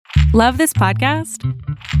Love this podcast?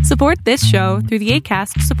 Support this show through the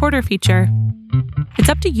Acast supporter feature. It's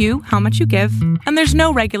up to you how much you give, and there's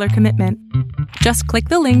no regular commitment. Just click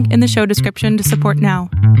the link in the show description to support now.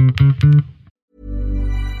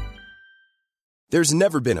 There's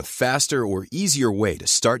never been a faster or easier way to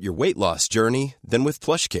start your weight loss journey than with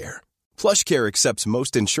PlushCare. PlushCare accepts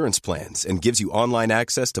most insurance plans and gives you online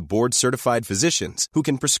access to board-certified physicians who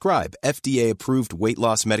can prescribe FDA-approved weight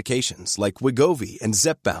loss medications like Wegovy and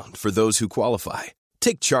Zepbound for those who qualify.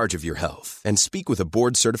 Take charge of your health and speak with a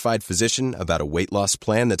board-certified physician about a weight loss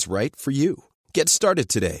plan that's right for you. Get started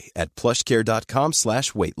today at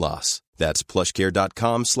plushcare.com/weight loss. That's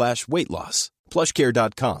plushcare.com/weight loss.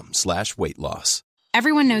 plushcare.com/weight loss.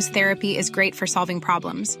 Everyone knows therapy is great for solving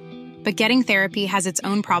problems, but getting therapy has its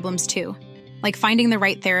own problems too, like finding the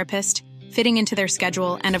right therapist, fitting into their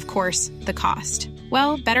schedule, and of course, the cost.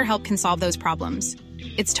 Well, BetterHelp can solve those problems.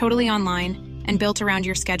 It's totally online and built around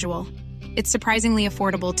your schedule. It's surprisingly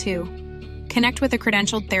affordable too. Connect with a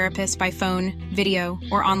credentialed therapist by phone, video,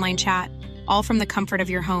 or online chat, all from the comfort of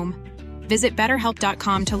your home. Visit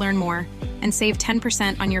BetterHelp.com to learn more and save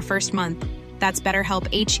 10% on your first month. That's BetterHelp,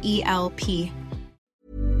 H-E-L-P.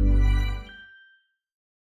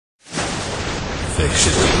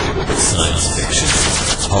 Fiction, science fiction,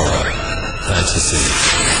 horror, fantasy,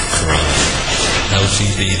 crime,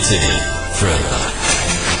 LGBT, thriller.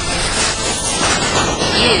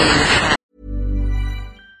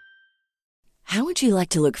 How would you like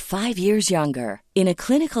to look 5 years younger? In a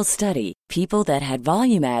clinical study, people that had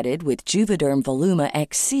volume added with Juvederm Voluma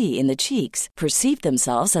XC in the cheeks perceived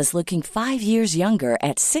themselves as looking 5 years younger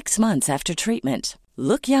at 6 months after treatment.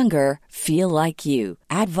 Look younger, feel like you.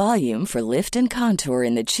 Add volume for lift and contour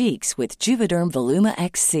in the cheeks with Juvederm Voluma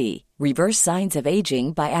XC. Reverse signs of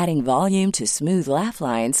aging by adding volume to smooth laugh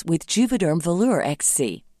lines with Juvederm Volure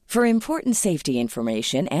XC. For important safety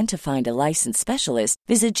information and to find a licensed specialist,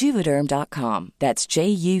 visit Juvederm.com. That's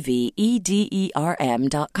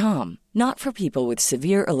JUVEDERM.com. Not for people with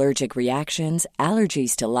severe allergic reactions,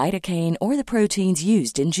 allergies to lidocaine, or the proteins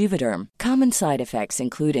used in Juvederm. Common side effects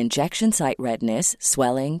include injection site redness,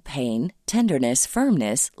 swelling, pain, tenderness,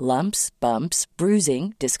 firmness, lumps, bumps,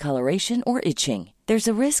 bruising, discoloration, or itching. There's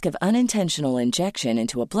a risk of unintentional injection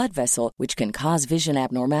into a blood vessel, which can cause vision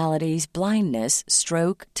abnormalities, blindness,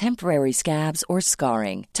 stroke, temporary scabs, or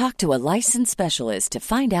scarring. Talk to a licensed specialist to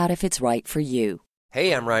find out if it's right for you.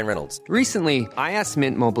 Hey, I'm Ryan Reynolds. Recently, I asked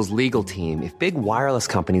Mint Mobile's legal team if big wireless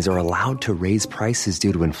companies are allowed to raise prices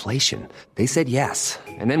due to inflation. They said yes.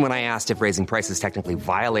 And then when I asked if raising prices technically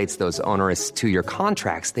violates those onerous two-year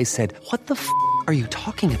contracts, they said, "What the f*** are you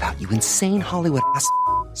talking about, you insane Hollywood ass?"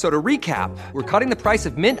 So to recap, we're cutting the price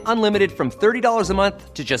of Mint Unlimited from $30 a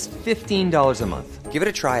month to just $15 a month. Give it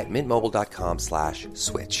a try at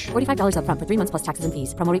mintmobile.com/switch. $45 up front for 3 months plus taxes and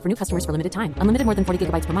fees. Promo rate for new customers for limited time. Unlimited more than 40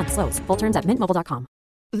 gigabytes per month. Slows full terms at mintmobile.com.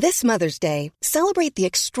 This Mother's Day, celebrate the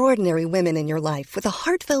extraordinary women in your life with a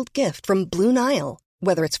heartfelt gift from Blue Nile.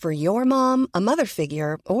 Whether it's for your mom, a mother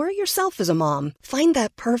figure, or yourself as a mom, find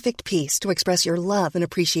that perfect piece to express your love and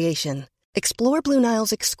appreciation. Explore Blue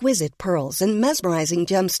Nile's exquisite pearls and mesmerizing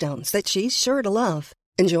gemstones that she's sure to love.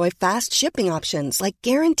 Enjoy fast shipping options like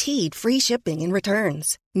guaranteed free shipping and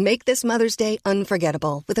returns. Make this Mother's Day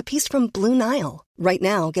unforgettable with a piece from Blue Nile. Right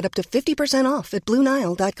now, get up to 50% off at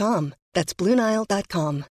BlueNile.com. That's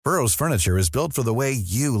BlueNile.com. Burrow's furniture is built for the way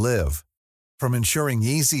you live. From ensuring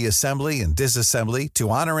easy assembly and disassembly to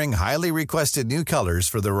honoring highly requested new colors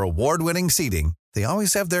for their award-winning seating, they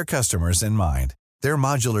always have their customers in mind. Their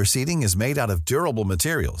modular seating is made out of durable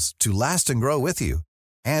materials to last and grow with you.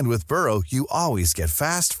 And with Burrow, you always get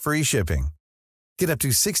fast, free shipping. Get up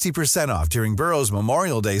to 60% off during Burrow's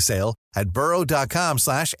Memorial Day sale at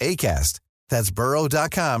burrow.com/ACAST. That's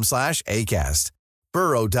burrow.com/ACAST.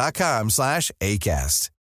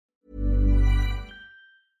 burrow.com/ACAST.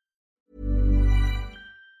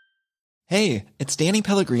 Hey, it's Danny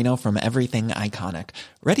Pellegrino from Everything Iconic.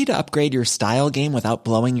 Ready to upgrade your style game without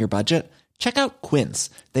blowing your budget? Check out Quince.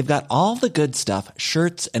 They've got all the good stuff,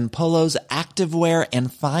 shirts and polos, activewear,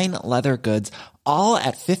 and fine leather goods, all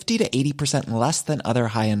at 50 to 80% less than other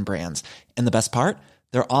high-end brands. And the best part?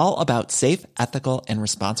 They're all about safe, ethical, and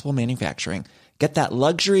responsible manufacturing. Get that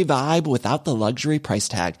luxury vibe without the luxury price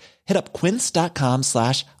tag. Hit up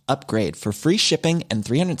quince.com/upgrade for free shipping and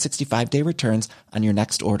 365-day returns on your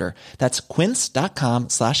next order. That's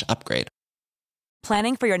quince.com/upgrade.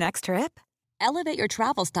 Planning for your next trip? Elevate your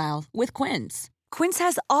travel style with Quince. Quince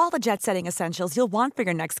has all the jet-setting essentials you'll want for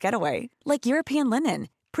your next getaway, like European linen,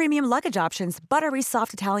 premium luggage options, buttery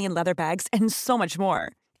soft Italian leather bags, and so much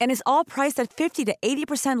more. And is all priced at 50 to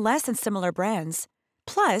 80% less than similar brands.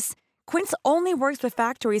 Plus, Quince only works with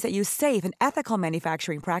factories that use safe and ethical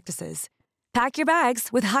manufacturing practices. Pack your bags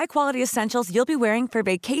with high-quality essentials you'll be wearing for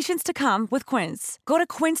vacations to come with Quince. Go to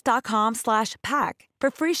quince.com/pack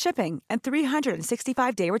for free shipping and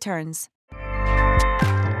 365-day returns.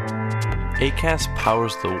 Acast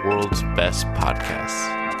powers the world's best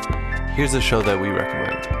podcasts. Here's a show that we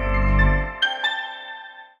recommend.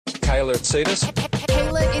 Kayla Itsinas.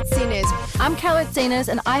 Kayla Itsinas. I'm Kayla Itsinas,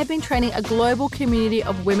 and I have been training a global community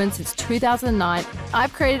of women since 2009.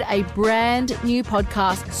 I've created a brand new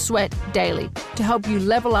podcast, Sweat Daily, to help you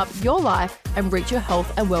level up your life and reach your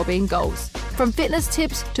health and well-being goals. From fitness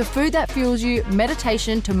tips to food that fuels you,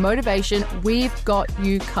 meditation to motivation, we've got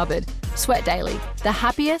you covered. Sweat Daily, the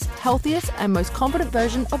happiest, healthiest, and most confident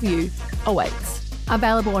version of you awaits.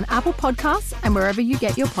 Available on Apple Podcasts and wherever you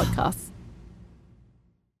get your podcasts.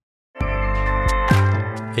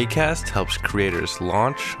 Acast helps creators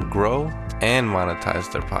launch, grow, and monetize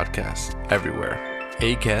their podcasts everywhere.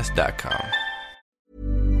 Acast.com.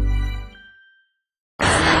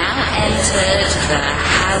 Now entered the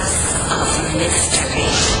House of Mystery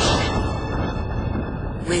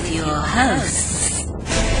with your hosts,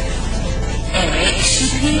 Eric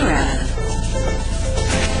Shapiro,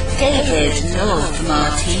 David North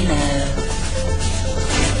Martino,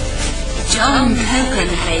 John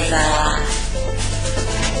Copenhaver,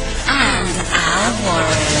 and Al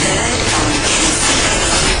Warren. Heard on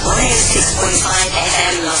 106.5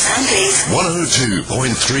 FM Los Angeles,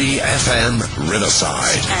 102.3 FM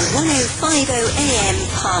Riverside, and 105.0 AM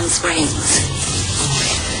Palm Springs.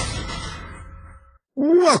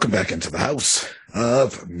 Welcome back into the House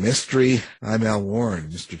of Mystery. I'm Al Warren.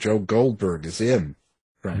 Mr. Joe Goldberg is in.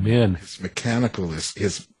 I'm in. His mechanical,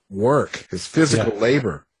 his work, his physical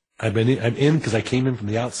labor. I'm in because I came in from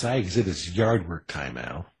the outside because it is yard work time,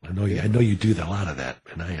 Al. I know you do a lot of that,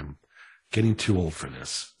 and I am getting too old for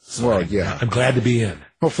this. So well, I'm glad to be in.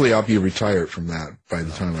 Hopefully I'll be retired from that by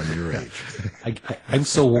the time I'm your age. I'm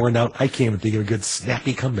so worn out, I can't even think of a good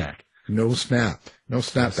snappy comeback. No snap. No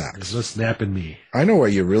snapbacks. There's no snap in me. I know why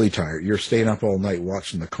you're really tired. You're staying up all night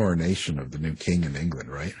watching the coronation of the new king in England,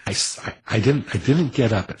 right? I didn't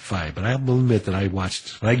get up at 5, but I will admit that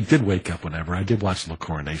I did wake up whenever. I did watch the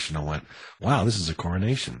coronation and went, wow, this is a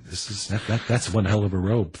coronation. That's one hell of a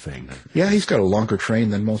robe thing. Yeah, he's got a longer train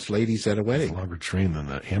than most ladies at a wedding. A longer train than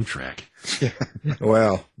the Amtrak. Yeah.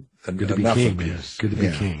 Well, good to be king, man. Good to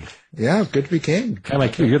be king. Yeah, good to be king. Kind of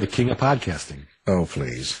like you. You're the king of podcasting. Oh,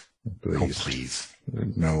 please. Oh, please.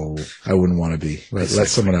 No, I wouldn't want to be. Let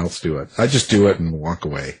someone else do it. I just do it and walk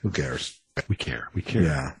away. Who cares? We care.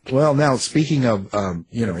 Yeah. Well, now, speaking of,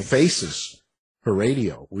 faces for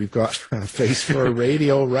radio, we've got a face for a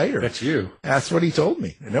radio writer. That's you. That's what he told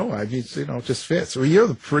me. No, I mean, it just fits. Well, you're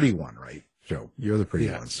the pretty one, right, Joe? You're the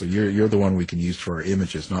pretty one. So you're the one we can use for our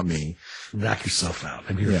images, not me. Knock yourself out.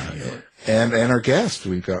 I'm here for you. And our guest,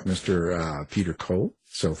 we've got Mr. Peter Colt.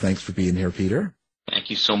 So thanks for being here, Peter.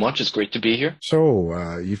 Thank you so much. It's great to be here.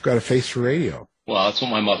 So, you've got a face for radio. Well, that's what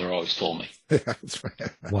my mother always told me. That's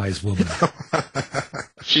right. Wise woman.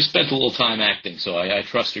 She spent a little time acting, so I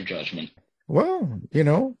trust her judgment. Well,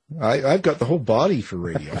 I've got the whole body for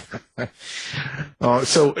radio.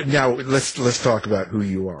 So now let's talk about who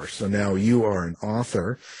you are. So now you are an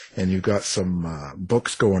author, and you've got some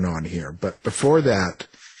books going on here. But before that,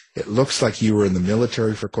 it looks like you were in the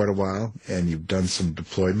military for quite a while, and you've done some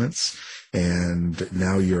deployments. And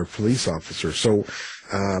now you're a police officer. So,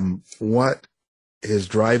 what is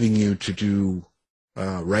driving you to do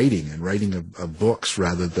writing of books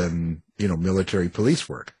rather than military police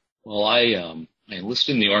work? Well, I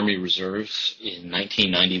enlisted in the Army Reserves in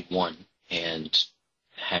 1991 and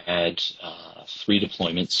had 3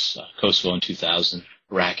 deployments: Kosovo in 2000,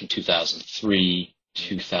 Iraq in 2003,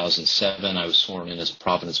 2007. I was sworn in as a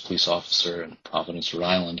Providence police officer in Providence, Rhode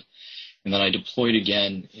Island. And then I deployed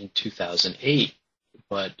again in 2008,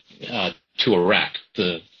 but to Iraq.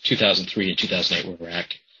 The 2003 and 2008 were Iraq.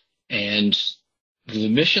 And the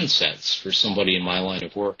mission sets for somebody in my line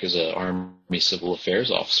of work as an Army Civil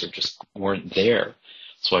Affairs officer just weren't there.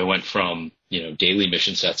 So I went from, daily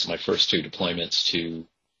mission sets in my first 2 deployments to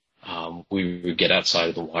we would get outside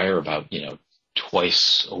of the wire about,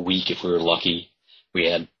 twice a week if we were lucky. We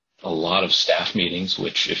had a lot of staff meetings,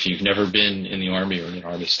 which if you've never been in the Army or in an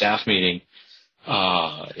Army staff meeting,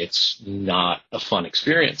 it's not a fun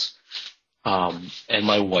experience. And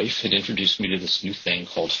my wife had introduced me to this new thing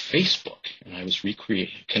called Facebook, and I was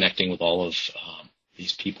connecting with all of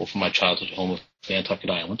these people from my childhood home of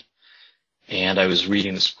Nantucket Island. And I was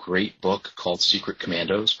reading this great book called Secret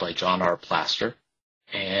Commandos by John R. Plaster.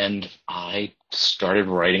 and I started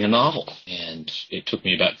writing a novel. And it took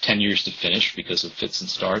me about 10 years to finish because of fits and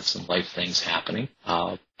starts and life things happening.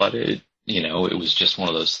 But it was just one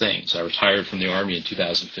of those things. I retired from the Army in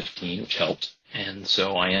 2015, which helped. And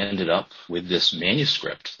so I ended up with this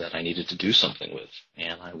manuscript that I needed to do something with,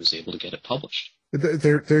 and I was able to get it published.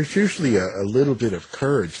 There's usually a little bit of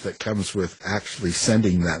courage that comes with actually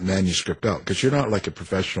sending that manuscript out, because you're not like a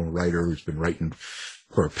professional writer who's been writing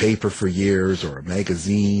for a paper for years or a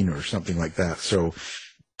magazine or something like that. So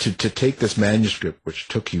to take this manuscript, which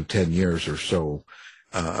took you 10 years or so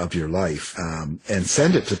of your life, and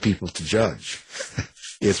send it to people to judge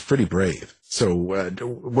is pretty brave. So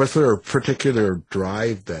was there a particular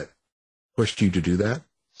drive that pushed you to do that?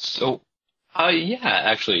 So, yeah,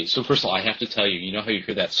 actually. So first of all, I have to tell you, you know how you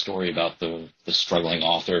hear that story about the struggling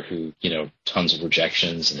author who, tons of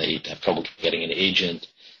rejections and they have trouble getting an agent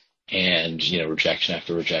and, rejection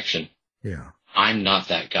after rejection. Yeah. I'm not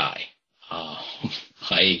that guy.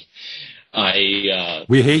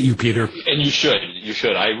 We hate you, Peter. And you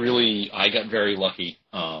should. I got very lucky.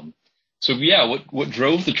 So yeah, what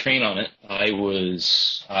drove the train on it, I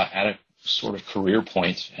was at a sort of career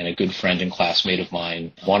point, and a good friend and classmate of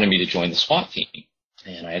mine wanted me to join the SWAT team.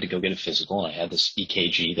 And I had to go get a physical, and I had this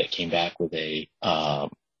EKG that came back with a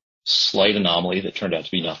slight anomaly that turned out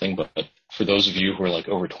to be nothing. But for those of you who are like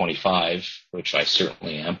over 25, which I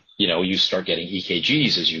certainly am, you start getting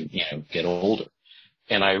EKGs as you get older.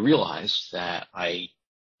 And I realized that I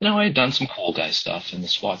had done some cool guy stuff, and the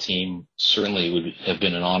SWAT team certainly would have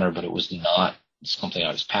been an honor, but it was not something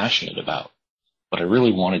I was passionate about. But I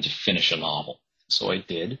really wanted to finish a novel. So I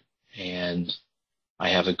did. And I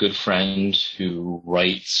have a good friend who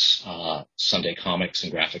writes Sunday comics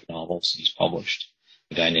and graphic novels. He's published,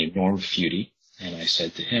 a guy named Norm Feudy. And I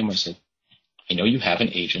said to him, I know you have an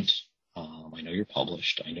agent. I know you're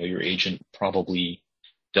published. I know your agent probably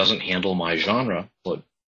doesn't handle my genre, but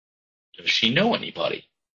does she know anybody?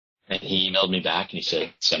 And he emailed me back and he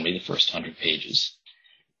said, send me the first 100 pages.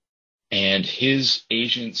 And his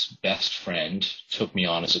agent's best friend took me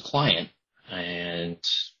on as a client, and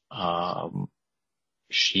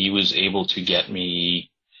she was able to get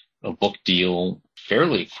me a book deal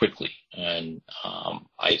fairly quickly. And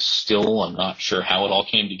I still am not sure how it all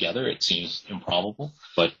came together. It seems improbable,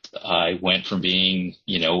 but I went from being,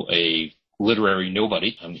 a literary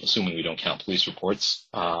nobody, I'm assuming we don't count police reports,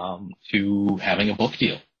 to having a book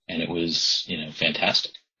deal. And it was,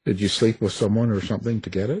 fantastic. Did you sleep with someone or something to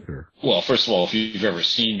get it? Or? Well, first of all, if you've ever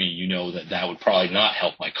seen me, you know that would probably not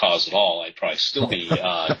help my cause at all. I'd probably still be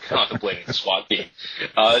contemplating the SWAT team.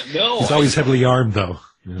 No. It's always heavily armed, though.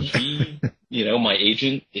 My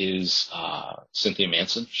agent is Cynthia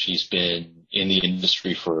Manson. She's been in the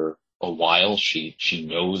industry for a while. She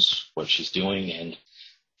knows what she's doing, and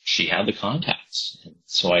she had the contacts. And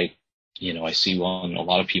so I see a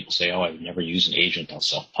lot of people say, I would never use an agent. I'll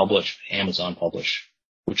self-publish, Amazon publish,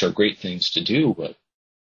 which are great things to do. But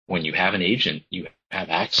when you have an agent, you have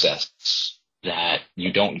access that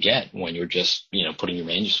you don't get when you're just, putting your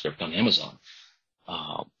manuscript on Amazon.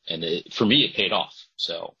 For me, it paid off.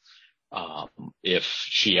 So if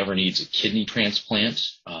she ever needs a kidney transplant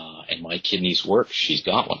and my kidneys work, she's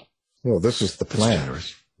got one. Well, this is the plan.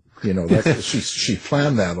 She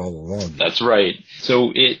planned that all along. That's right.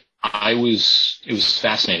 So it was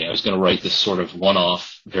fascinating. I was going to write this sort of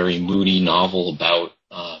one-off, very moody novel about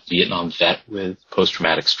Vietnam vet with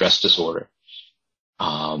post-traumatic stress disorder.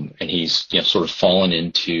 And he's sort of fallen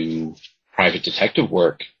into private detective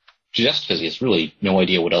work just because he has really no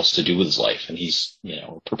idea what else to do with his life. And he's,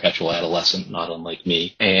 a perpetual adolescent, not unlike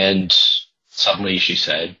me. And suddenly she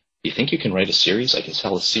said, you think you can write a series? I can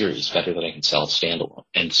sell a series better than I can sell a standalone.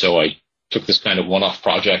 And so I took this kind of one-off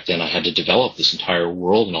project, and I had to develop this entire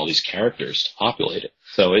world and all these characters to populate it.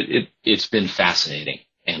 So it's been fascinating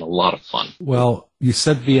and a lot of fun. Well, you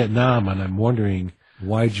said Vietnam, and I'm wondering,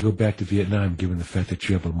 why did you go back to Vietnam, given the fact that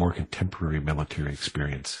you have a more contemporary military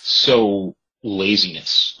experience? So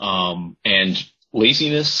laziness, and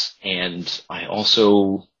I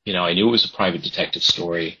also, I knew it was a private detective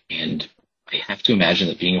story, and I have to imagine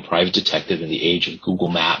that being a private detective in the age of Google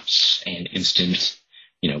Maps and instant,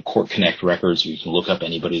 Court Connect records where you can look up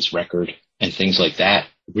anybody's record and things like that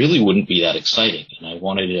really wouldn't be that exciting. And I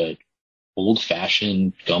wanted an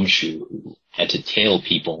old-fashioned gumshoe who had to tail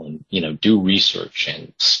people and, do research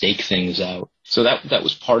and stake things out. So that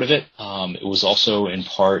was part of it. It was also in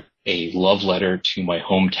part a love letter to my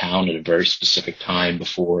hometown at a very specific time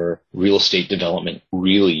before real estate development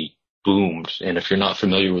really boomed. And if you're not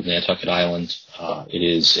familiar with Nantucket Island, it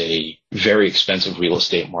is a very expensive real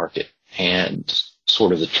estate market. And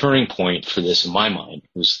sort of the turning point for this in my mind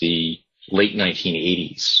was the late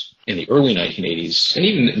 1980s. In the early 1980s, and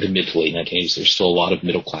even in the mid to late 1980s, there's still a lot of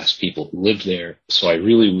middle-class people who lived there. So I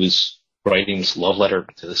really was writing this love letter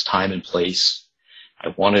to this time and place.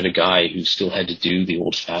 I wanted a guy who still had to do the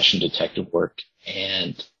old-fashioned detective work.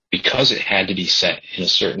 And because it had to be set in a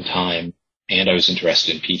certain time, and I was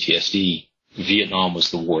interested in PTSD, Vietnam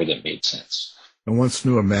was the war that made sense. I once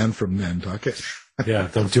knew a man from Nantucket. Yeah,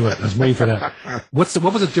 don't do it. I was waiting for that. What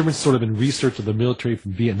was the difference sort of in research of the military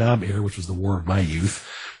from Vietnam era, which was the war of my youth,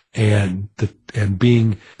 and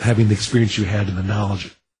having the experience you had and the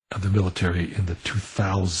knowledge of the military in the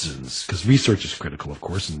 2000s? Because research is critical, of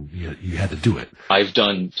course, and you had to do it. I've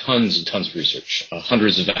done tons and tons of research,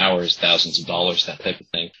 hundreds of hours, thousands of dollars, that type of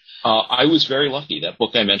thing. I was very lucky. That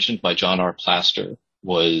book I mentioned by John R. Plaster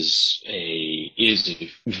is a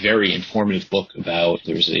very informative book about,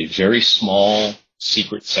 there's a very small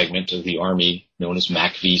secret segment of the Army known as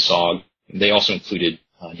MACV-SOG. They also included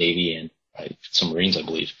Navy and some Marines, I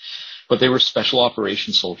believe. But they were special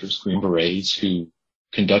operations soldiers, Green Berets, who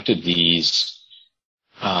conducted these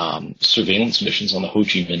surveillance missions on the Ho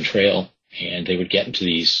Chi Minh Trail, and they would get into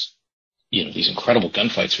these incredible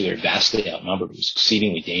gunfights where they're vastly outnumbered. It was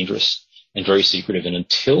exceedingly dangerous and very secretive. And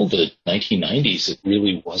until the 1990s, it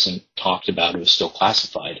really wasn't talked about. It was still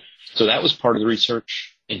classified. So that was part of the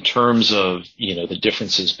research. In terms of, the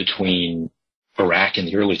differences between Iraq in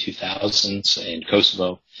the early 2000s and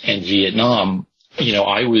Kosovo and Vietnam,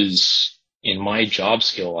 I was, in my job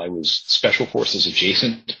skill, I was special forces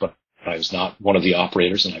adjacent, but I was not one of the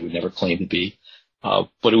operators, and I would never claim to be.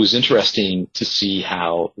 But it was interesting to see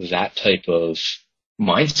how that type of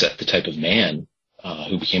mindset, the type of man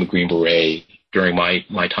who became a Green Beret during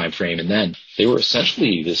my time frame, and then they were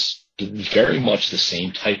essentially this very much the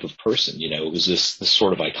same type of person. It was this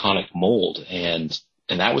sort of iconic mold, and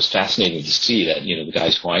that was fascinating to see that, the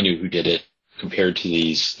guys who I knew who did it compared to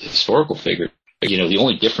these historical figures, the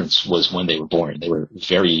only difference was when they were born. They were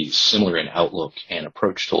very similar in outlook and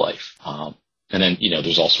approach to life. And then,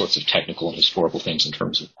 there's all sorts of technical and historical things in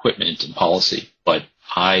terms of equipment and policy. But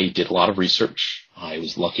I did a lot of research. I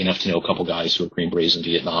was lucky enough to know a couple guys who were Green Berets in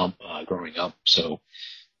Vietnam growing up. So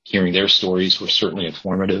hearing their stories were certainly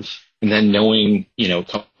informative. And then knowing, a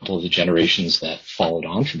couple of the generations that followed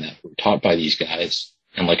on from that were taught by these guys.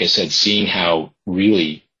 And like I said, seeing how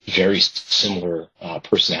really very similar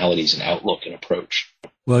personalities and outlook and approach.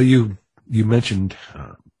 Well, you mentioned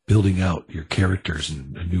building out your characters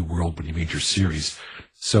in a new world when you made your series.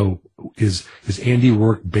 So is Andy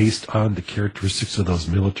Roark based on the characteristics of those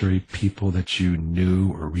military people that you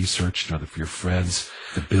knew or researched, for your friends,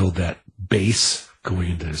 to build that base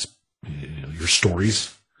going into this, your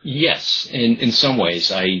stories? Yes, in some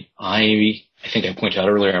ways. I think I pointed out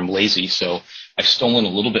earlier, I'm lazy, so I've stolen a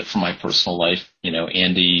little bit from my personal life.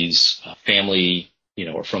 Andy's family,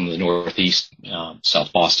 are from the Northeast,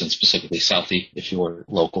 South Boston, specifically Southie, if you're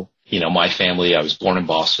local. My family, I was born in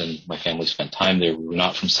Boston. My family spent time there. We were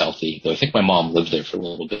not from Southie, though I think my mom lived there for a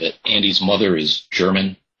little bit. Andy's mother is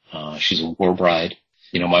German. She's a war bride.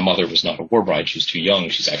 My mother was not a war bride. She was too young.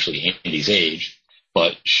 She's actually Andy's age.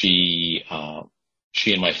 But she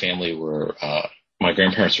and my family were, my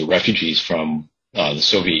grandparents were refugees from the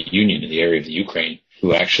Soviet Union in the area of the Ukraine,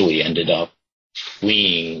 who actually ended up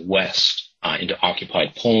fleeing west into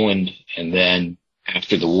occupied Poland. And then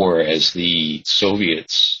after the war, as the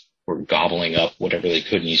Soviets were gobbling up whatever they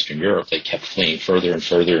could in Eastern Europe, they kept fleeing further and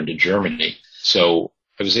further into Germany. So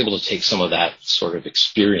I was able to take some of that sort of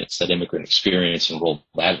experience, that immigrant experience, and roll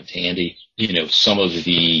that into Andy. Some of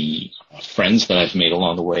the friends that I've made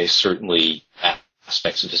along the way, certainly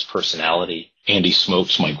aspects of his personality. Andy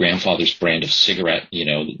smokes my grandfather's brand of cigarette,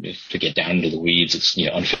 to get down into the weeds, it's,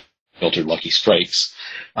 unfiltered Lucky Strikes.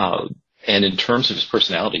 And in terms of his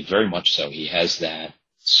personality, very much so. He has that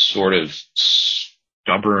sort of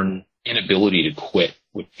stubborn inability to quit,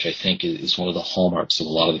 which I think is one of the hallmarks of a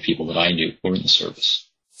lot of the people that I knew who were in the service.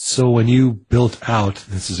 So when you built out,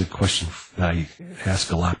 this is a question that I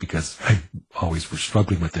ask a lot because I always was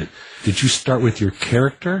struggling with it. Did you start with your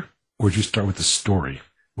character, or did you start with the story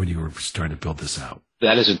when you were starting to build this out?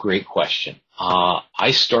 That is a great question.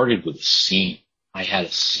 I started with a scene. I had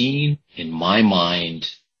a scene in my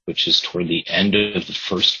mind, which is toward the end of the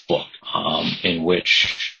first book, in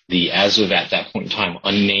which the, as of at that point in time,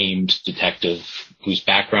 unnamed detective, whose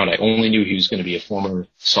background I only knew he was going to be a former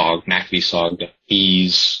SOG, MACV-SOG,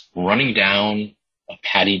 he's running down a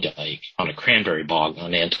paddy dike on a cranberry bog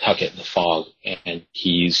on Nantucket in the fog, and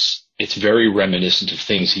it's very reminiscent of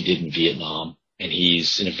things he did in Vietnam, and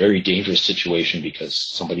he's in a very dangerous situation because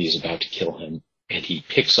somebody is about to kill him, and he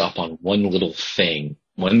picks up on one little thing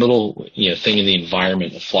in the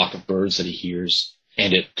environment, a flock of birds that he hears,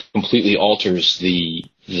 and it completely alters the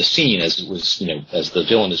scene as it was, as the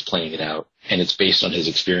villain is playing it out, and it's based on his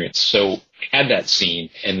experience. So I had that scene,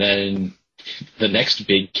 and then the next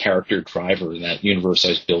big character driver in that universe I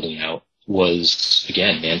was building out was,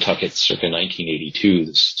 again, Nantucket circa 1982,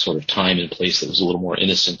 this sort of time and place that was a little more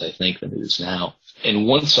innocent, I think, than it is now. And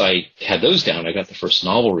once I had those down, I got the first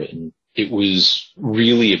novel written. It was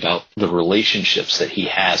really about the relationships that he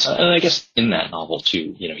has. And I guess in that novel,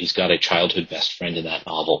 too, he's got a childhood best friend in that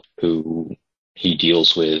novel who he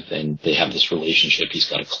deals with, and they have this relationship. He's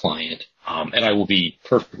got a client. And I will be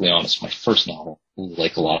perfectly honest, my first novel,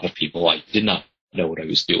 like a lot of people, I did not know what I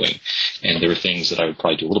was doing. And there were things that I would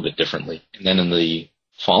probably do a little bit differently. And then in the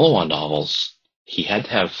follow-on novels, he had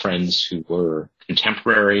to have friends who were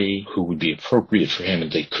contemporary, who would be appropriate for him,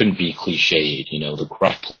 and they couldn't be cliched. The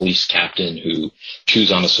gruff police captain who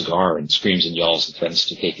chews on a cigar and screams and yells and threatens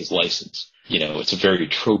to take his license. It's a very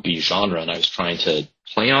tropey genre, and I was trying to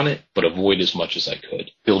play on it, but avoid as much as I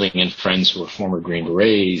could. Building in friends who are former Green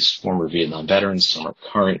Berets, former Vietnam veterans, some are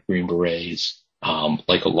current Green Berets.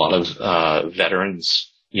 Like a lot of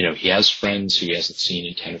veterans, he has friends who he hasn't seen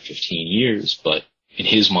in 10 or 15 years, but in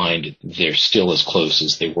his mind, they're still as close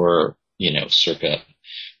as they were, circa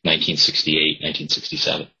 1968,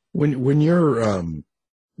 1967. When you're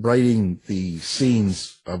writing the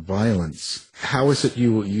scenes of violence, how is it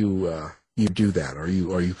you do that? Are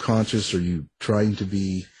you conscious? Are you trying to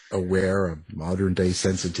be aware of modern day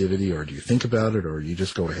sensitivity, or do you think about it, or you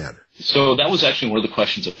just go ahead? So that was actually one of the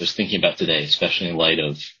questions I was thinking about today, especially in light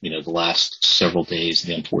of, the last several days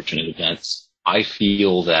and the unfortunate events. I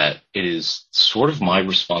feel that it is sort of my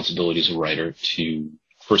responsibility as a writer to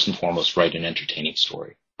first and foremost write an entertaining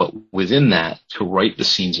story. But within that, to write the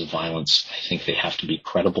scenes of violence, I think they have to be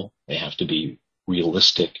credible. They have to be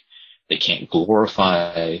realistic. They can't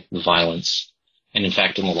glorify the violence. And in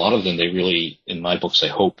fact, in a lot of them, they really, in my books, I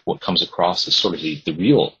hope what comes across is sort of the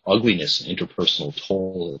real ugliness and interpersonal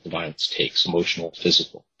toll that the violence takes, emotional,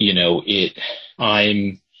 physical.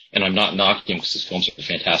 I'm not knocking him because his films are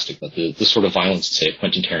fantastic, but the sort of violence, say, a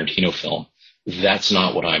Quentin Tarantino film, that's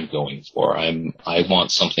not what I'm going for. I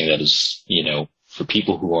want something that is, for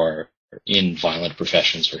people who are in violent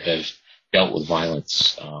professions or have dealt with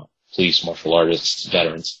violence, police, martial artists,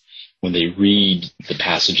 veterans, when they read the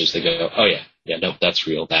passages, they go, oh yeah, no, that's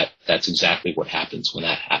real. That's exactly what happens when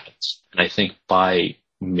that happens. And I think by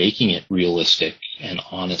making it realistic and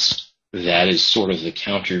honest, that is sort of the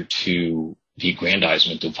counter to the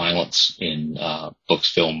aggrandizement of violence in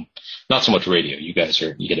books, film, not so much radio. You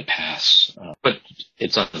get a pass, but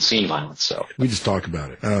it's unseen violence. So we just talk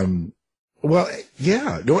about it. Well,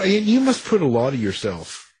 yeah, no, you must put a lot of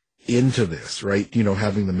yourself into this, right?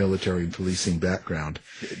 Having the military and policing background.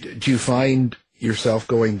 Do you find yourself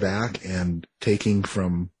going back and taking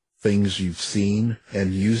from things you've seen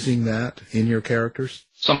and using that in your characters?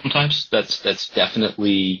 Sometimes that is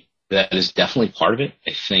definitely part of it.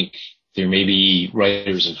 I think there may be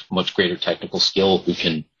writers of much greater technical skill who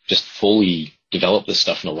can just fully develop this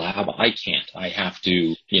stuff in a lab. I can't. I have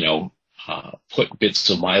to, put bits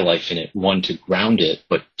of my life in it, one, to ground it,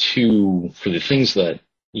 but two, for the things that,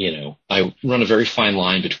 I run a very fine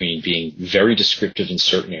line between being very descriptive in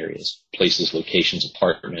certain areas, places, locations,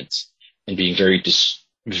 apartments, and being very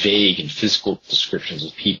vague and physical descriptions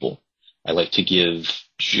of people. I like to give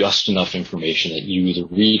just enough information that you, the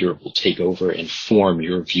reader, will take over and form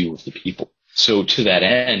your view of the people. So to that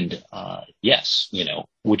end, yes,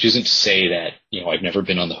 which isn't to say that, I've never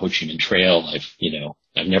been on the Ho Chi Minh Trail.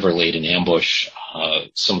 I've never laid an ambush.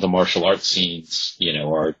 Some of the martial arts scenes,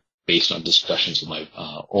 are based on discussions with my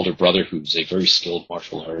older brother, who's a very skilled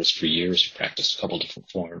martial artist for years, who practiced a couple different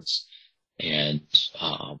forms. And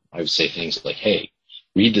I would say things like, hey,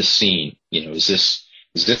 read this scene. Is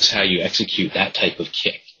this how you execute that type of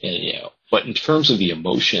kick? And, but in terms of the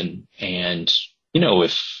emotion and,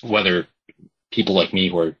 whether people like me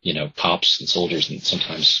who are, cops and soldiers and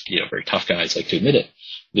sometimes, very tough guys like to admit it,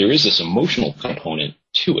 there is this emotional component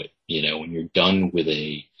to it. When you're done with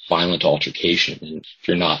a violent altercation and if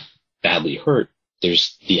you're not badly hurt,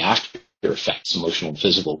 there's the after effects, emotional and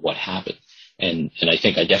physical, what happened. And I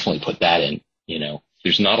think I definitely put that in,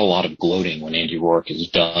 there's not a lot of gloating when Andy Roark is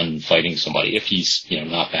done fighting somebody. If he's,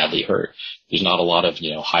 not badly hurt, there's not a lot of,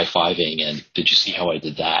 high-fiving and did you see how I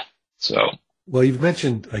did that? So. Well, you've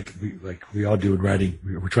mentioned, like we all do in writing,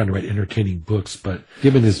 we're trying to write entertaining books, but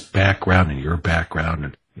given his background and your background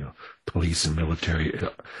and, police and military,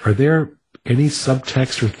 are there any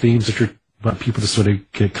subtext or themes that you want people to sort of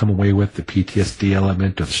come away with, the PTSD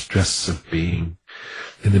element of stress of being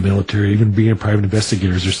in the military, even being a private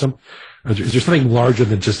investigator? Is there something larger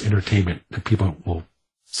than just entertainment that people will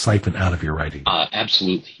siphon out of your writing?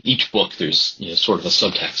 Absolutely. Each book, there's sort of a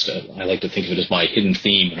subtext. I like to think of it as my hidden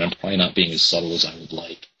theme, and I'm probably not being as subtle as I would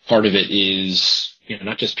like. Part of it is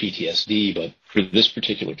not just PTSD, but for this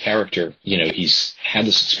particular character, he's had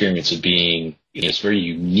this experience of being this very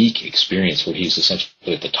unique experience where he's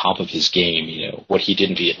essentially at the top of his game. What he did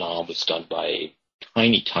in Vietnam was done by a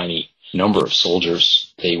tiny, tiny number of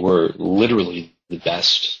soldiers. They were literally the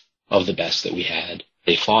best of the best that we had.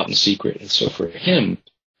 They fought in secret. And so for him,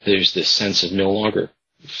 there's this sense of no longer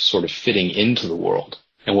sort of fitting into the world.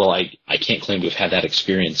 And while I can't claim to have had that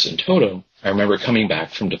experience in toto, I remember coming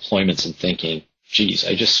back from deployments and thinking, geez,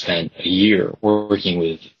 I just spent a year working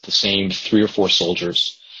with the same 3 or 4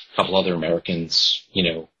 soldiers, a couple other Americans,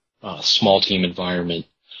 a small team environment,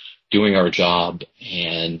 doing our job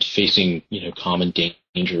and facing, common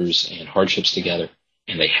dangers and hardships together.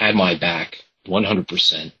 And they had my back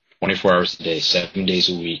 100%, 24 hours a day, 7 days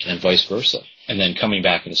a week, and vice versa. And then coming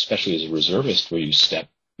back, and especially as a reservist, where you step,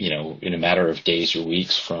 in a matter of days or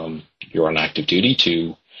weeks from you're on active duty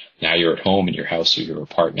to now you're at home in your house or your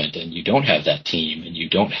apartment, and you don't have that team and you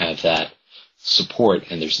don't have that support.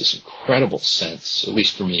 And there's this incredible sense, at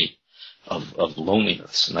least for me, of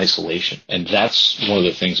loneliness and isolation. And that's one of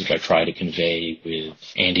the things which I try to convey with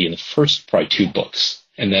Andy in the first probably 2 books.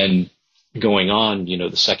 And then going on,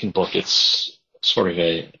 the second book, it's sort of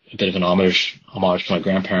a bit of an homage to my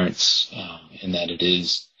grandparents, in that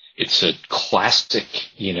it's a classic,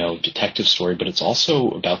 detective story, but it's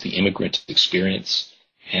also about the immigrant experience.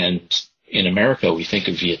 And in America, we think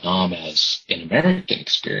of Vietnam as an American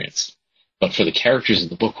experience. But for the characters in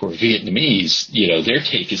the book who are Vietnamese, their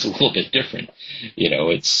take is a little bit different.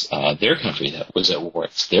 It's their country that was at war.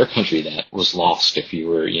 It's their country that was lost if you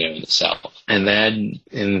were, in the South. And then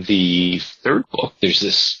in the third book, there's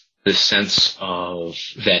this sense of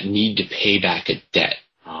that need to pay back a debt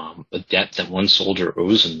that one soldier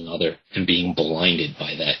owes another, and being blinded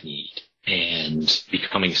by that need. And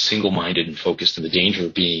becoming single-minded and focused on the danger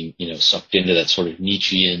of being, sucked into that sort of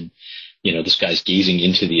Nietzschean, this guy's gazing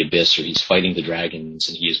into the abyss, or he's fighting the dragons,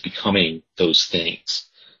 and he is becoming those things.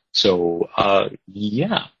 So,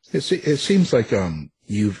 yeah. It seems like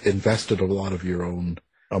you've invested a lot of your own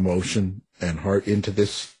emotion and heart into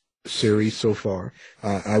this series so far.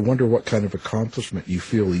 I wonder what kind of accomplishment you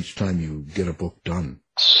feel each time you get a book done.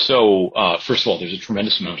 So, first of all, there's a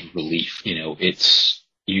tremendous amount of relief.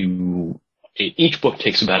 Each book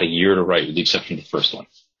takes about a year to write, with the exception of the first one,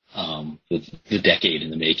 the decade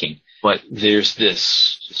in the making. But there's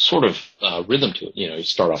this sort of rhythm to it. You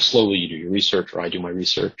start off slowly, you do your research, or I do my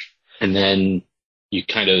research, and then you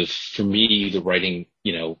kind of, for me, the writing,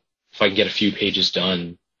 if I can get a few pages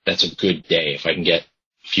done, that's a good day. If I can get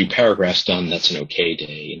a few paragraphs done, that's an okay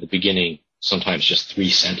day. In the beginning, sometimes just 3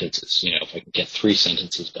 sentences, if I can get 3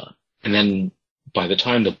 sentences done. And then by the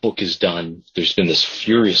time the book is done, there's been this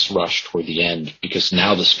furious rush toward the end, because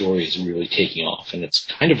now the story is really taking off and it's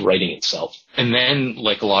kind of writing itself. And then,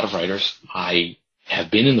 like a lot of writers, I have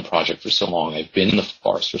been in the project for so long. I've been in the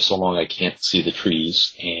forest for so long, I can't see the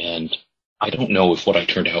trees. And I don't know if what I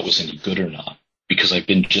turned out was any good or not, because I've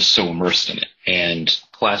been just so immersed in it. And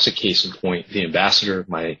classic case in point, The Ambassador,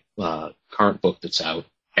 my current book that's out,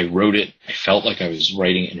 I wrote it. I felt like I was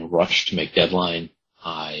writing in a rush to make deadline.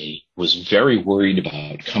 I was very worried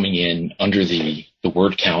about coming in under the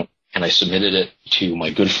word count, and I submitted it to my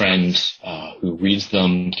good friend who reads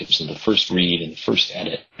them, gives them the first read and the first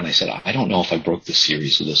edit. And I said, I don't know if I broke the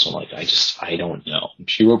series with this one. I don't know. And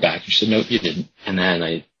she wrote back and she said, no, you didn't. And then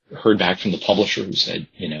I heard back from the publisher, who said,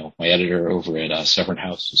 my editor over at Severn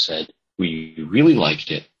House, who said, we really liked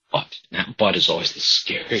it, but. And that but is always the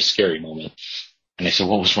scary, scary moment. And I said,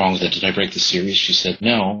 what was wrong with it? Did I break the series? She said,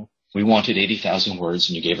 no. We wanted 80,000 words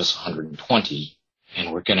and you gave us 120,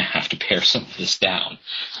 and we're going to have to pare some of this down.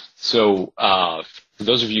 So, for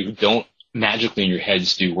those of you who don't magically in your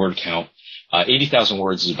heads do word count, 80,000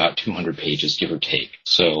 words is about 200 pages, give or take.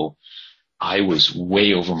 So I was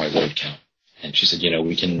way over my word count. And she said,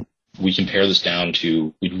 we can pare this down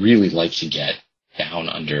to, we'd really like to get down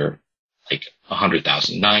under like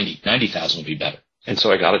 100,000, 90,000 would be better. And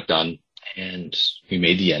so I got it done. And we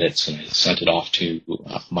made the edits, and I sent it off to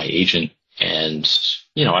my agent. And,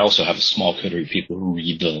 I also have a small coterie of people who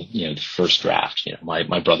read the first draft.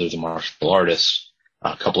 My brother, the martial artist,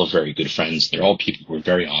 a couple of very good friends. They're all people who are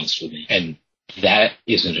very honest with me. And that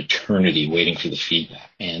is an eternity waiting for the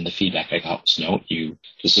feedback. And the feedback I got was, no,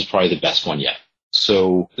 this is probably the best one yet.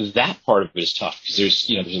 So that part of it is tough, because there's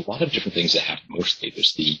a lot of different things that happen. Mostly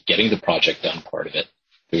there's the getting the project done part of it.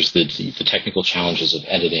 There's the technical challenges of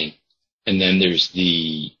editing. And then there's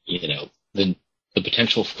the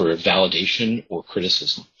potential for validation or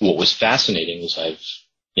criticism. What was fascinating was I've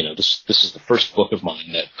this is the first book of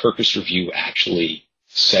mine that Kirkus Review actually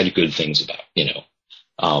said good things about.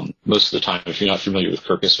 Most of the time, if you're not familiar with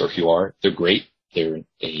Kirkus, or if you are, they're great. They're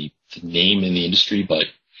a name in the industry, but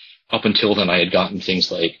up until then, I had gotten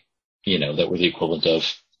things like, that were the equivalent of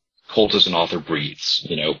Colt as an author breathes,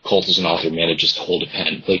 Colt as an author manages to hold a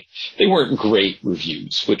pen. Like, they weren't great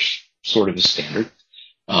reviews, which sort of is standard.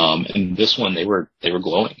 And this one, they were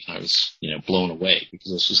glowing. I was, blown away,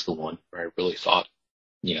 because this was the one where I really thought,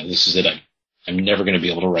 this is it. I'm never going to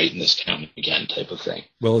be able to write in this town again, type of thing.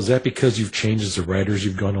 Well, is that because you've changed as a writer as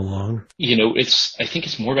you've gone along? I think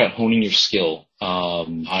it's more about honing your skill.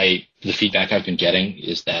 The feedback I've been getting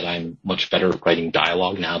is that I'm much better at writing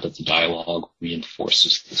dialogue now that the dialogue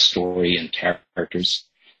reinforces the story and characters.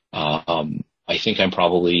 I think I'm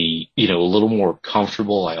probably, a little more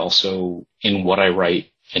comfortable. I also, in what I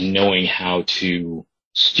write, and knowing how to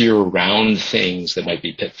steer around things that might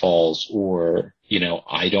be pitfalls, or,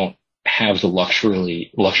 I don't have the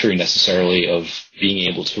luxury necessarily of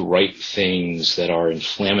being able to write things that are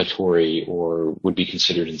inflammatory or would be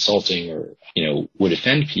considered insulting, or, would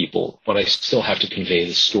offend people, but I still have to convey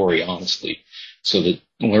the story honestly. So that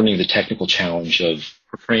learning the technical challenge of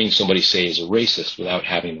portraying somebody, say, as a racist without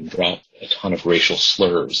having them drop a ton of racial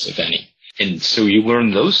slurs, if any. And so you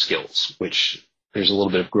learn those skills, which there's a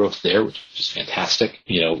little bit of growth there, which is fantastic,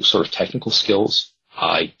 sort of technical skills.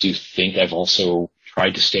 I do think I've also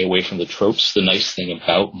tried to stay away from the tropes. The nice thing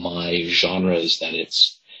about my genre is that it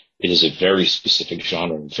is a very specific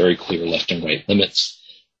genre, very clear left and right limits.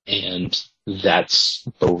 And that's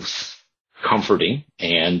both comforting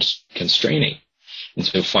and constraining. And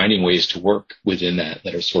so finding ways to work within that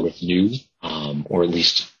are sort of new, or at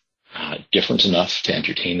least different enough to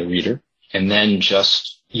entertain the reader. And then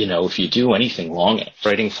just, if you do anything long enough,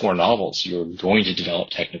 writing 4 novels, you're going to develop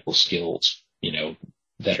technical skills,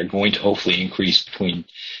 that are going to hopefully increase between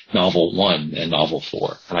novel 1 and novel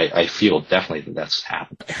 4. And I feel definitely that that's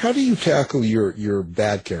happened. How do you tackle your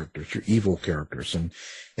bad characters, your evil characters,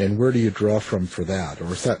 and where do you draw from for that?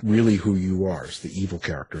 Or is that really who you are, is the evil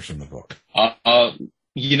characters in the book?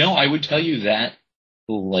 I would tell you that,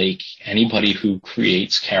 like anybody who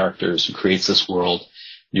creates characters, who creates this world,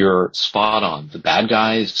 you're spot on. The bad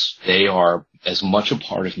guys, they are as much a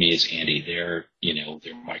part of me as Andy. They're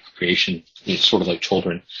my creation. It's sort of like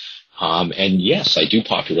children. And yes, I do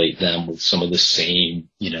populate them with some of the same,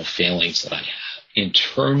 failings that I have. In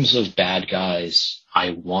terms of bad guys,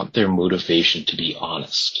 I want their motivation to be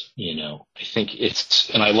honest. I think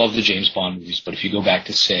and I love the James Bond movies, but if you go back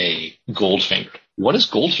to, say, Goldfinger, what is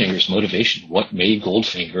Goldfinger's motivation? What made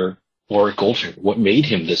Goldfinger, what made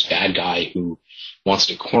him this bad guy who wants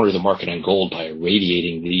to corner the market on gold by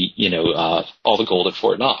irradiating all the gold at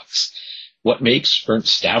Fort Knox? What makes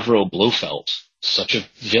Ernst Stavro Blofeld such a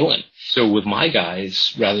villain? So with my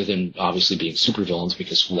guys, rather than obviously being supervillains,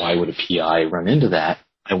 because why would a PI run into that?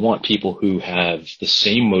 I want people who have the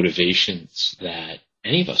same motivations that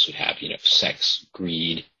any of us would have, sex,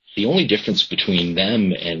 greed. The only difference between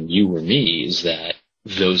them and you or me is that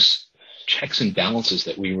those checks and balances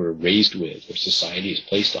that we were raised with, or society has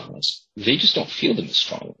placed on us, they just don't feel them as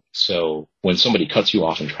strongly. So when somebody cuts you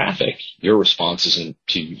off in traffic, your response isn't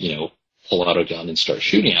to, pull out a gun and start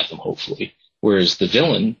shooting at them, hopefully. Whereas the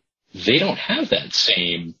villain, they don't have that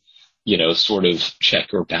same, sort of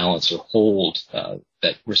check or balance or hold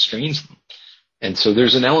that restrains them. And so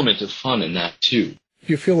there's an element of fun in that too. Do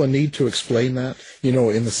you feel a need to explain that?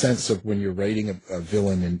 In the sense of when you're writing a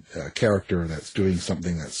villain and a character that's doing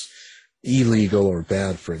something that's illegal or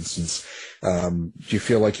bad, for instance, do you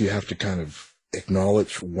feel like you have to kind of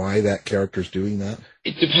acknowledge why that character's doing that?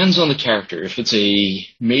 It depends on the character. If it's a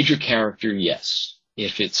major character, yes.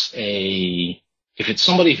 If it's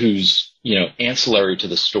somebody who's, ancillary to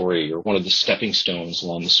the story or one of the stepping stones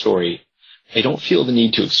along the story, I don't feel the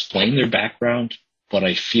need to explain their background, but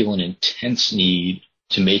I feel an intense need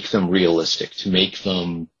to make them realistic, to make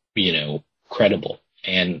them, credible.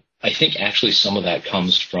 And I think actually some of that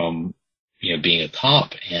comes from, being a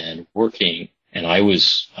cop and working. And I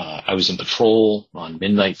was in patrol on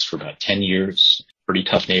midnights for about 10 years, pretty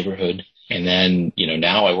tough neighborhood. And then,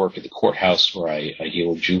 now I work at the courthouse where I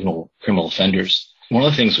deal with juvenile criminal offenders. One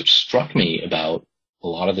of the things which struck me about a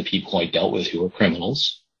lot of the people I dealt with who were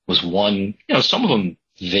criminals was one, some of them,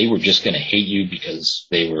 they were just going to hate you because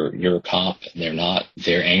you're a cop and they're not.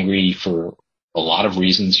 They're angry for a lot of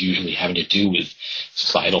reasons, usually having to do with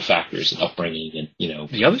societal factors and upbringing. And,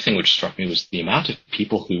 the other thing which struck me was the amount of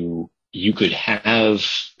people who you could have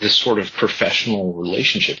this sort of professional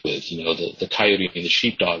relationship with, the coyote and the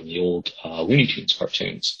sheepdog in the old Looney Tunes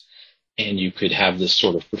cartoons. And you could have this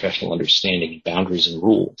sort of professional understanding, boundaries and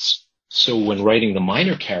rules. So when writing the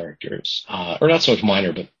minor characters, or not so much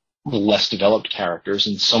minor, but the less developed characters,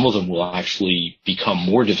 and some of them will actually become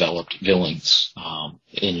more developed villains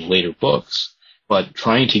in later books, but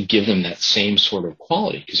trying to give them that same sort of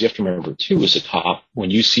quality. Because you have to remember, too, as a cop,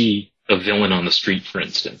 when you see a villain on the street, for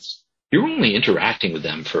instance, you're only interacting with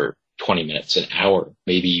them for 20 minutes, an hour,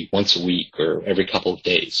 maybe once a week or every couple of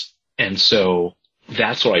days. And so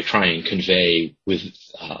that's what I try and convey with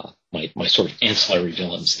my sort of ancillary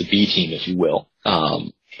villains, the B team, if you will.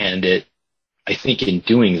 I think in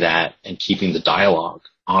doing that and keeping the dialogue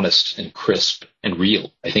honest and crisp and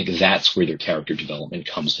real, I think that's where their character development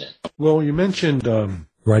comes in. Well, you mentioned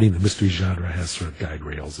writing the mystery genre has sort of guide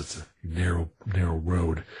rails. It's a narrow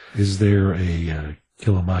road. Is there a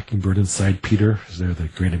Kill a Mockingbird inside Peter? Is there the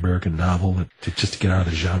great American novel that just to get out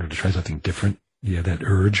of the genre to try something different? Yeah, that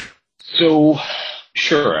urge? So,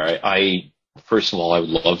 sure. I first of all, I would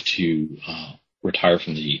love to retire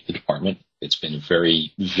from the department. It's been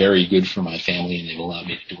very, very good for my family, and they've allowed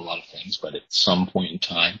me to do a lot of things. But at some point in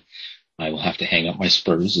time, I will have to hang up my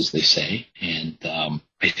spurs, as they say. And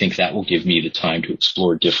I think that will give me the time to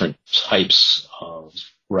explore different types of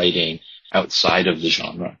writing outside of the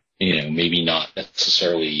genre. You know, maybe not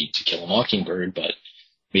necessarily To Kill a Mockingbird, but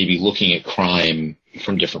maybe looking at crime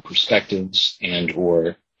from different perspectives, and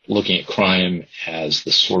or looking at crime as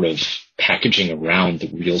the sort of packaging around the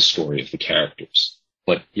real story of the characters.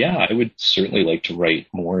 But yeah, I would certainly like to write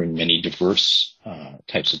more in many diverse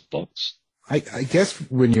types of books. I guess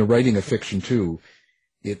when you're writing a fiction too,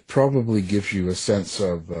 it probably gives you a sense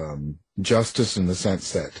of justice, in the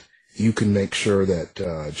sense that you can make sure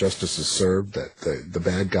that justice is served, that the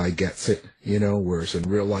bad guy gets it, you know, whereas in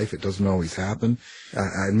real life it doesn't always happen.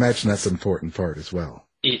 I imagine that's an important part as well.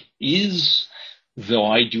 It is, though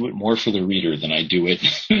I do it more for the reader than I do it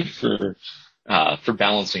for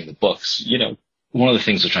balancing the books. You know, one of the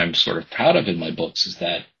things which I'm sort of proud of in my books is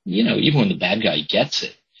that, you know, even when the bad guy gets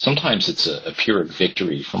it, sometimes it's a pyrrhic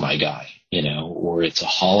victory for my guy, you know, or it's a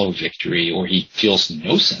hollow victory, or he feels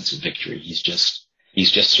no sense of victory. He's just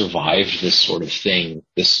survived this sort of thing,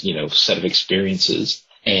 this, you know, set of experiences,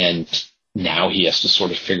 and now he has to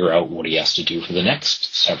sort of figure out what he has to do for the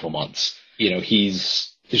next several months. You know,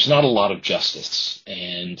 there's not a lot of justice,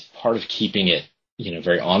 and part of keeping it, you know,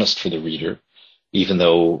 very honest for the reader, even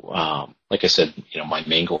though, like I said, you know, my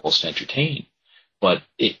main goal is to entertain, but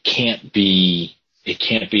it can't be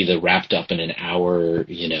the wrapped up in an hour,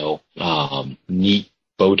 you know, neat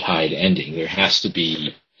bow-tied ending. There has to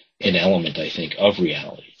be an element, I think, of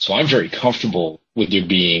reality. So I'm very comfortable with there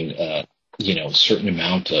being, you know, a certain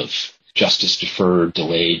amount of justice deferred,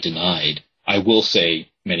 delayed, denied. I will say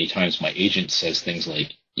many times my agent says things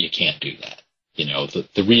like, you can't do that. You know,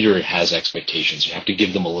 the reader has expectations. You have to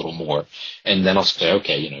give them a little more. And then I'll say,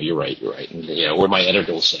 okay, you know, you're right. And, you know, or my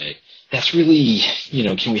editor will say, that's really, you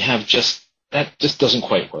know, can we have that just doesn't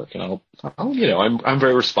quite work. And I'll you know, I'm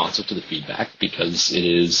very responsive to the feedback, because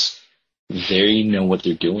they know what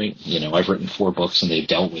they're doing. You know, I've written 4 books and they've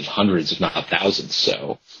dealt with hundreds, if not thousands.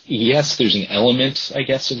 So yes, there's an element, I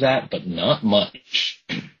guess, of that, but not much.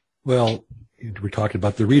 Well, we're talking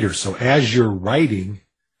about the reader. So as you're writing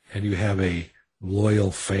and you have a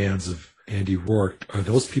loyal fans of Andy Roark, are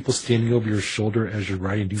those people standing over your shoulder as you're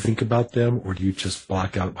writing? Do you think about them, or do you just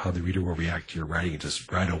block out how the reader will react to your writing and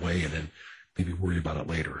just write away and then maybe worry about it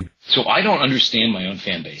later? So I don't understand my own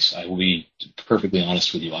fan base. I will be perfectly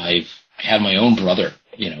honest with you. I had my own brother,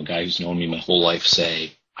 you know, a guy who's known me my whole life,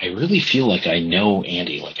 say, I really feel like I know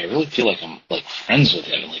Andy. Like, I really feel like I'm like friends with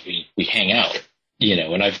him, and like we hang out, you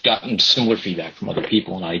know, and I've gotten similar feedback from other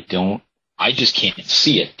people, and I just can't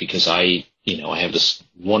see it, because I have this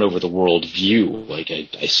one over the world view. Like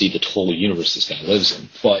I see the total universe this guy lives in.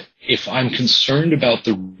 But if I'm concerned about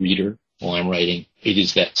the reader while I'm writing, it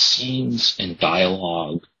is that scenes and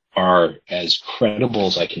dialogue are as credible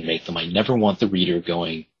as I can make them. I never want the reader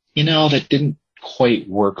going, you know, that didn't quite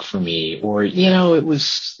work for me, or, you know, it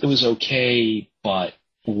was okay, but,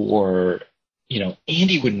 or, you know,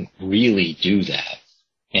 Andy wouldn't really do that.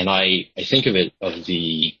 And I think of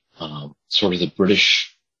the sort of the British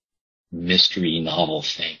mystery novel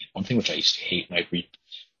thing. One thing which I used to hate when I read,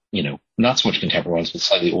 you know, not so much contemporary ones, but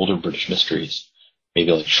slightly older British mysteries,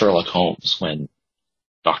 maybe like Sherlock Holmes, when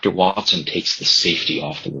Dr. Watson takes the safety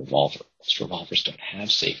off the revolver. Most revolvers don't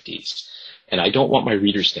have safeties. And I don't want my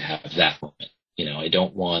readers to have that moment. You know, I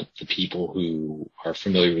don't want the people who are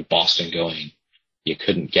familiar with Boston going, you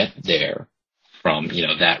couldn't get there from, you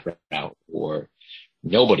know, that route, or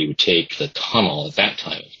nobody would take the tunnel at that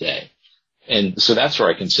time of day. And so that's where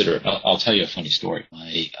I consider it. I'll tell you a funny story.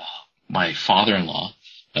 My father-in-law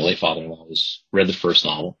my late father-in-law read the first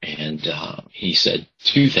novel, and he said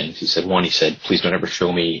two things. He said, one, he said, please don't ever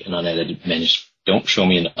show me an unedited manuscript. Don't show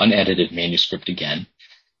me an unedited manuscript again,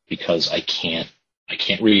 because I can't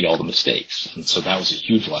read all the mistakes. And so that was a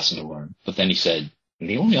huge lesson to learn. But then he said, and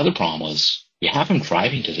the only other problem was, you have him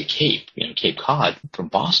driving to the Cape, Cape Cod from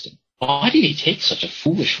Boston. Why did he take such a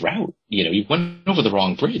foolish route? He went over the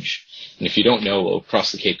wrong bridge. And if you don't know,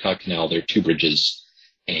 across the Cape Cod Canal, there are two bridges,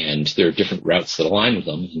 and there are different routes that align with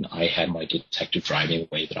them. And I had my detective driving the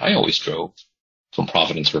way that I always drove from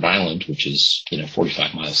Providence, Rhode Island, which is,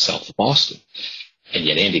 45 miles south of Boston. And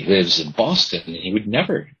yet Andy lives in Boston, and he would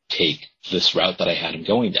never take this route that I had him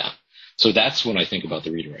going down. So that's when I think about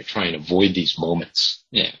the reader. I try and avoid these moments.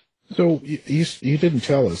 Yeah. So you didn't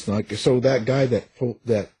tell us, so that guy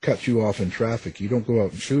that cuts you off in traffic, you don't go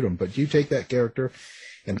out and shoot him, but you take that character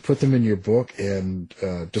and put them in your book and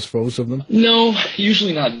dispose of them? No,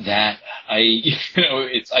 usually not that. I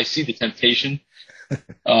see the temptation.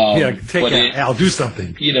 I'll do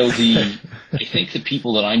something. I think the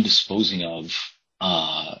people that I'm disposing of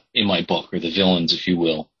in my book, or the villains, if you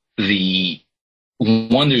will, there's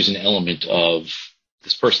an element of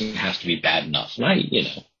this person has to be bad enough.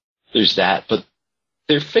 And there's that, but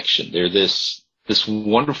they're fiction. They're this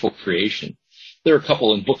wonderful creation. There are a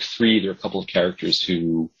couple in book 3, there are a couple of characters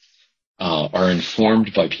who are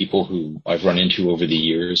informed by people who I've run into over the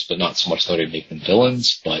years, but not so much that I make them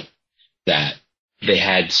villains, but that they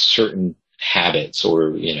had certain habits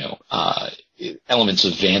or, elements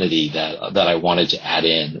of vanity that I wanted to add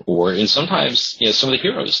in, and sometimes, some of the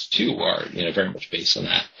heroes too are, very much based on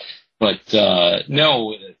that. But,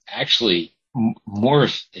 no, actually more,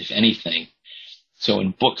 if anything. So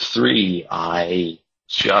in book 3, I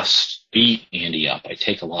just beat Andy up. I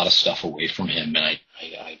take a lot of stuff away from him, and I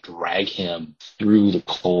drag him through the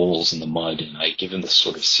coals and the mud, and I give him this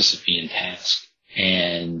sort of Sisyphean task.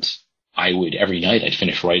 And every night I'd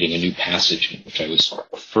finish writing a new passage in which I was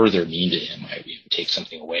further mean to him. I would take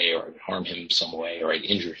something away, or I would harm him some way, or I'd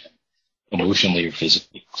injure him emotionally or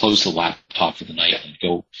physically. Close the laptop for the night, and I'd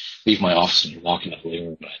go leave my office and walk into the living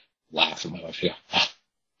room, and I'd laugh at my wife.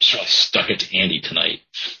 Just really stuck it to Andy tonight,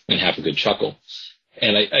 and have a good chuckle.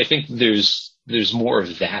 And I think there's more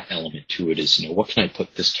of that element to it. Is what can I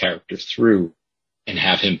put this character through and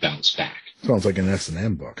have him bounce back? Sounds like an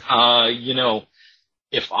S&M book.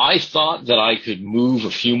 If I thought that I could move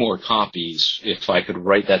a few more copies, if I could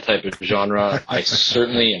write that type of genre, I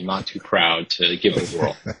certainly am not too proud to give it a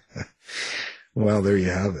whirl. Well, there you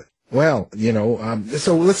have it. Well,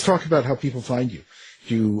 so let's talk about how people find you.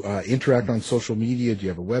 Do you interact on social media? Do you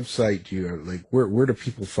have a website? Do you where do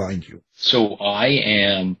people find you? So I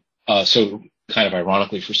am kind of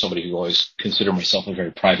ironically, for somebody who always considered myself a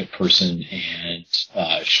very private person and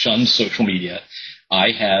shunned social media,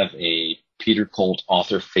 I have a Peter Colt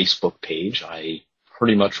author Facebook page. I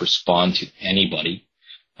pretty much respond to anybody.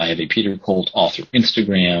 I have a Peter Colt author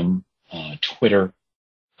Instagram, Twitter.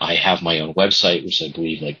 I have my own website, which I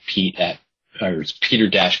believe it's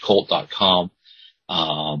peter-colt.com.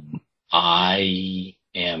 I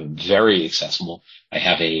am very accessible. I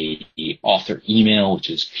have a author email, which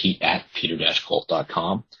is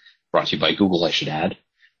pete@peter-colt.com, brought to you by Google, I should add.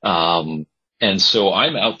 And so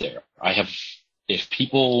I'm out there. If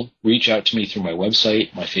people reach out to me through my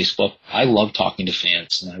website, my Facebook, I love talking to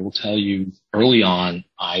fans. And I will tell you, early on,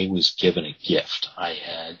 I was given a gift. I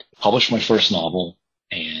had published my first novel,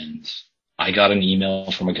 and I got an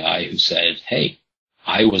email from a guy who said, hey,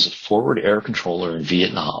 I was a forward air controller in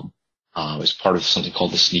Vietnam. I was part of something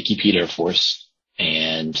called the Sneaky Pete Air Force.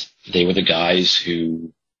 And they were the guys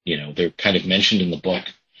who, they're kind of mentioned in the book.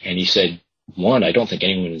 And he said, one, I don't think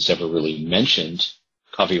anyone has ever really mentioned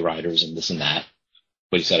copywriters and this and that.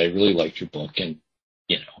 But he said, I really liked your book. And,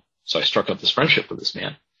 so I struck up this friendship with this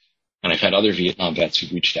man. And I've had other Vietnam vets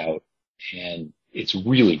who reached out, and it's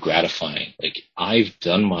really gratifying. I've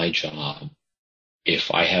done my job.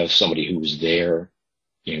 If I have somebody who was there,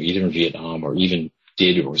 either in Vietnam or even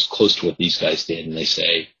did or was close to what these guys did, and they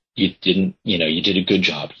say, you did a good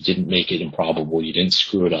job. You didn't make it improbable. You didn't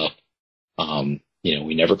screw it up.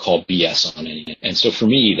 We never called BS on anything. And so for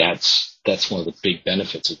me, that's one of the big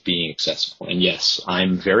benefits of being accessible. And yes,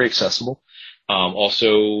 I'm very accessible.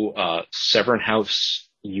 Also, Severn House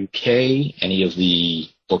UK, any of the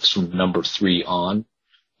books from number 3 on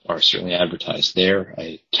are certainly advertised there.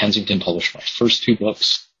 Kensington published my first 2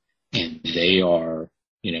 books, and they are,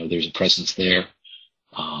 there's a presence there.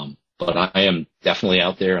 But I am definitely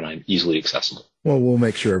out there, and I'm easily accessible. Well, we'll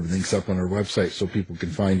make sure everything's up on our website so people can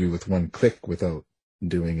find you with one click without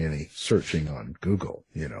doing any searching on Google,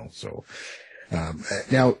 So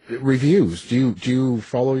now, reviews. Do you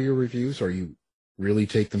follow your reviews? Are you really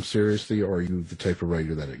take them seriously, or are you the type of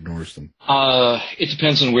writer that ignores them? It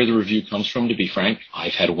depends on where the review comes from, to be frank.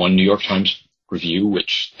 I've had one New York Times review,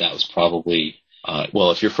 which that was probably,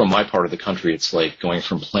 well, if you're from my part of the country, it's like going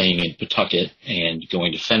from playing in Pawtucket and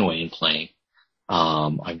going to Fenway and playing.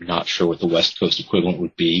 I'm not sure what the West Coast equivalent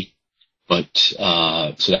would be, but so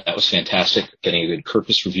that was fantastic. Getting a good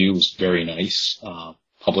Kirkus review was very nice.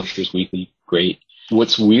 Publishers Weekly, great.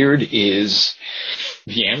 What's weird is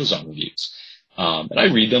the Amazon reviews. And I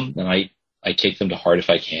read them, and I take them to heart if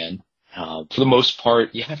I can. For the most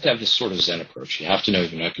part, you have to have this sort of Zen approach. You have to know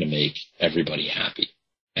you're not going to make everybody happy,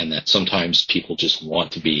 and that sometimes people just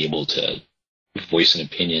want to be able to voice an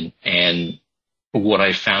opinion. And what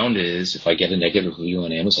I found is if I get a negative review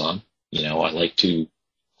on Amazon, I like to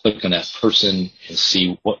click on that person and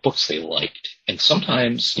see what books they liked. And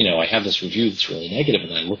sometimes, I have this review that's really negative,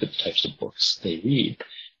 and I look at the types of books they read,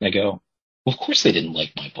 and I go, well, of course they didn't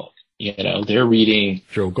like my book. They're reading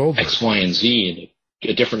Joe Goldberg. X, Y, and Z in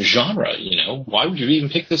a different genre. Why would you even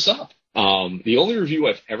pick this up? The only review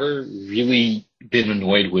I've ever really been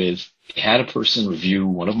annoyed with, had a person review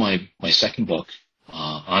one of my second book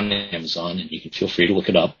on Amazon, and you can feel free to look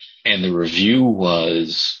it up. And the review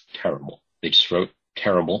was terrible. They just wrote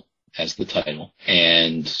terrible as the title,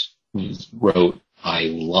 and wrote, I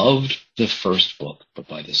loved the first book, but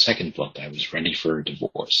by the second book, I was ready for a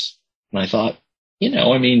divorce. And I thought,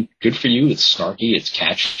 good for you. It's snarky. It's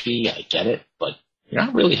catchy. I get it, but you're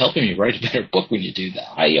not really helping me write a better book when you do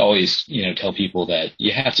that. I always, tell people that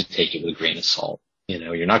you have to take it with a grain of salt.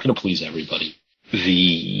 You're not going to please everybody.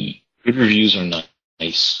 The good reviews are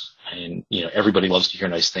nice, and, everybody loves to hear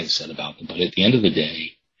nice things said about them. But at the end of the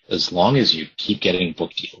day, as long as you keep getting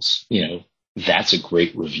book deals, that's a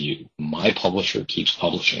great review. My publisher keeps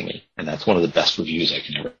publishing me, and that's one of the best reviews I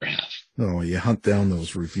can ever have. Oh, you hunt down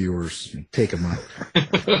those reviewers and take them out.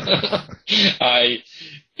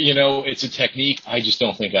 It's a technique. I just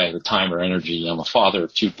don't think I have the time or energy. I'm a father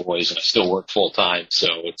of 2 boys, and I still work full time, so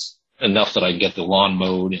it's enough that I can get the lawn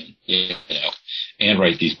mowed and, and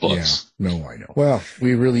write these books. Yeah, no, I know. Well,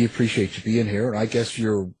 we really appreciate you being here. I guess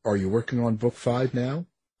are you working on book 5 now?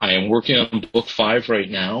 I am working on book 5 right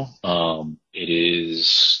now. It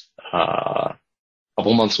is a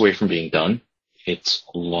couple months away from being done. It's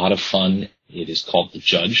a lot of fun. It is called The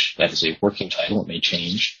Judge. That is a working title. It may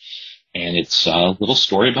change. And it's a little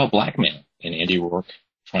story about blackmail and Andy Roark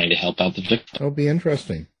trying to help out the victim. That'll be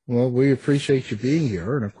interesting. Well, we appreciate you being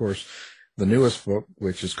here. And, of course, the newest book,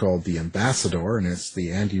 which is called The Ambassador, and it's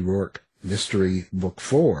the Andy Roark Mystery Book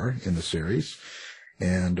 4 in the series.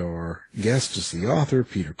 And our guest is the author,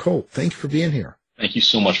 Peter Colt. Thank you for being here. Thank you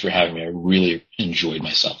so much for having me. I really enjoyed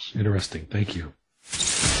myself. Interesting. Thank you.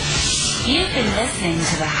 You've been listening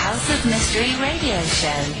to the House of Mystery radio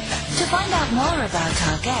show. To find out more about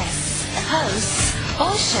our guests, hosts,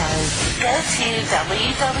 or shows, go to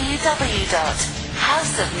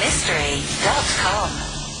www.houseofmystery.com.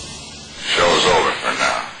 Show's over for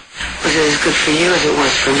now. Was it as good for you as it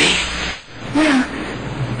was for me? Well,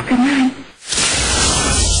 good night.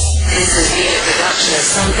 This has been a production of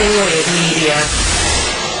Something Weird Media.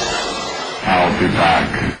 I'll be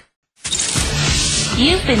back.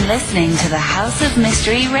 You've been listening to the House of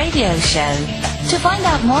Mystery radio show. To find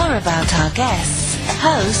out more about our guests,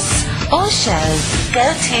 hosts, or shows, go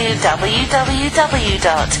to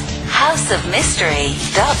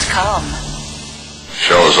www.houseofmystery.com.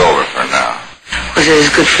 Show's over for now. Was it as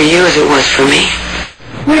good for you as it was for me?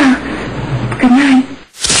 Well, good night.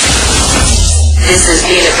 This has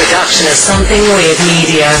been a production of Something Weird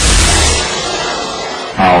Media.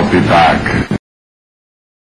 I'll be back.